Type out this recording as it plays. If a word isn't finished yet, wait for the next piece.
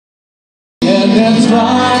it's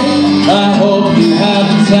right. I hope you have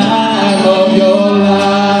the time of your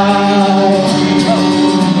life.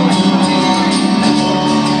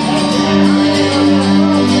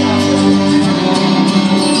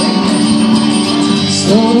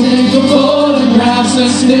 So take the photographs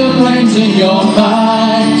and still frames in your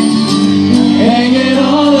mind, hanging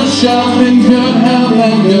on a shelf in good health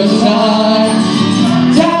and good time.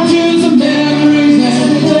 Tattoos of memories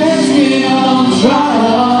and it takes me on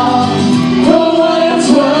trial. For what it's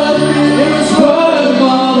worth, it's worth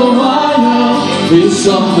all the while. It's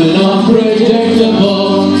something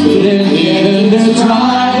unpredictable, but in the end it's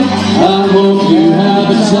right. I hope you have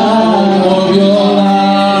the time of your life.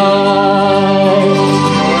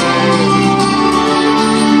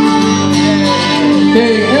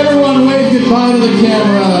 Okay, everyone wave goodbye to the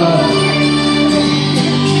camera.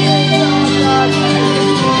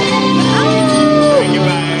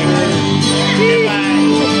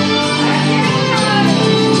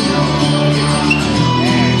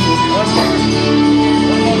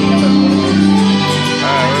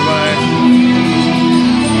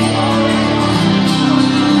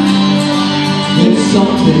 It's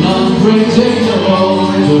something unpredictable,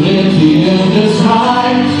 but in the end it's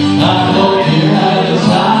right. I hope you had the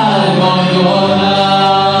time of your life.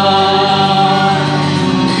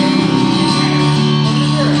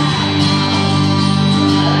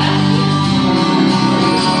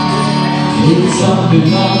 It's something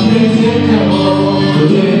unpredictable,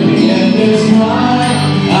 but in the end it's right.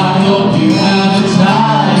 I hope you had the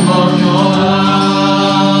time of your life.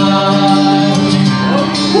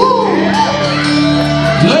 Woo!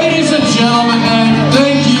 Ladies and gentlemen,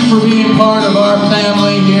 thank you for being part of our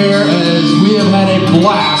family here, as we have had a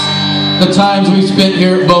blast the times we've spent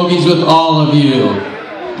here at Bogies with all of you.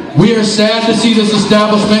 We are sad to see this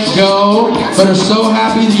establishment go, but are so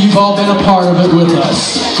happy that you've all been a part of it with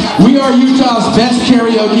us. We are Utah's Best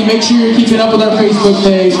Karaoke. Make sure you're keeping up with our Facebook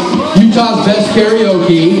page, Utah's Best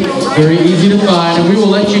Karaoke. Very easy to find, and we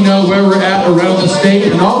will let you know where we're at around the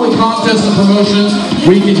state and all the contests and promotions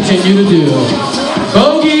we continue to do.